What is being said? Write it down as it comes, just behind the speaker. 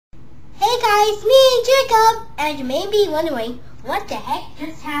Hey guys, me, Jacob, and you may be wondering what the heck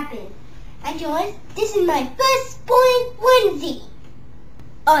just happened. This is my first sport Wednesday.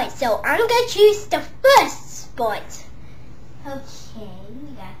 Alright, so I'm gonna choose the first sport. Okay,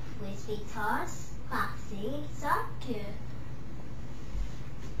 we got frisbee toss, boxing, soccer.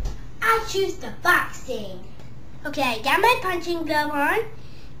 I choose the boxing. Okay, I got my punching glove on.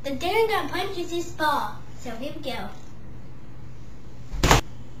 The thing I'm gonna punch is this ball. So here we go.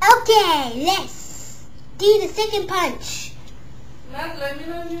 Okay, let's do the second punch. I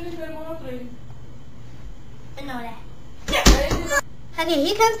know that. Okay,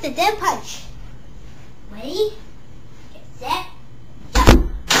 here comes the third punch. Ready? Get set.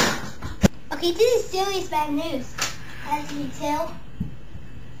 Jump. Okay, this is serious bad news. As you can tell,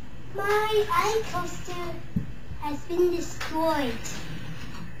 my eye coaster has been destroyed.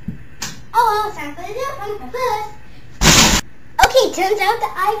 Oh, time for the new one first. Okay, turns out the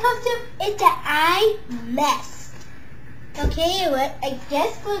eye coaster is the eye mess. Okay, well, I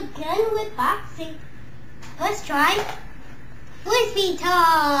guess we're done with boxing. Let's try frisbee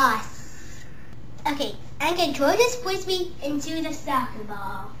toss. Okay, I'm going to throw this frisbee into the soccer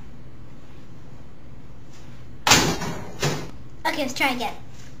ball. Okay, let's try again.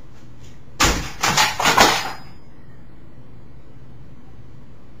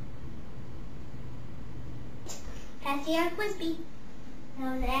 Passing on frisbee.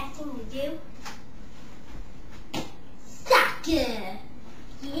 Now the last thing to do, soccer.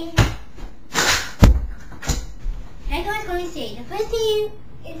 Yeah. Like I was going to say, the first thing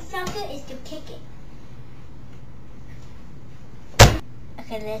in soccer is to kick it.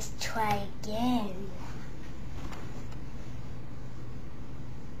 Okay, let's try again.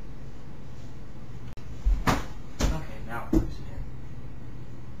 Okay, now again.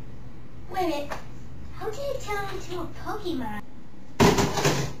 Wait a minute. How did it turn into a Pokemon?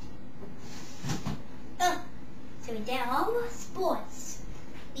 Oh, so we did all the sports.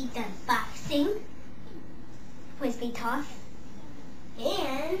 We've done boxing, frisbee toss,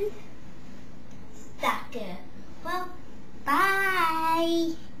 and soccer.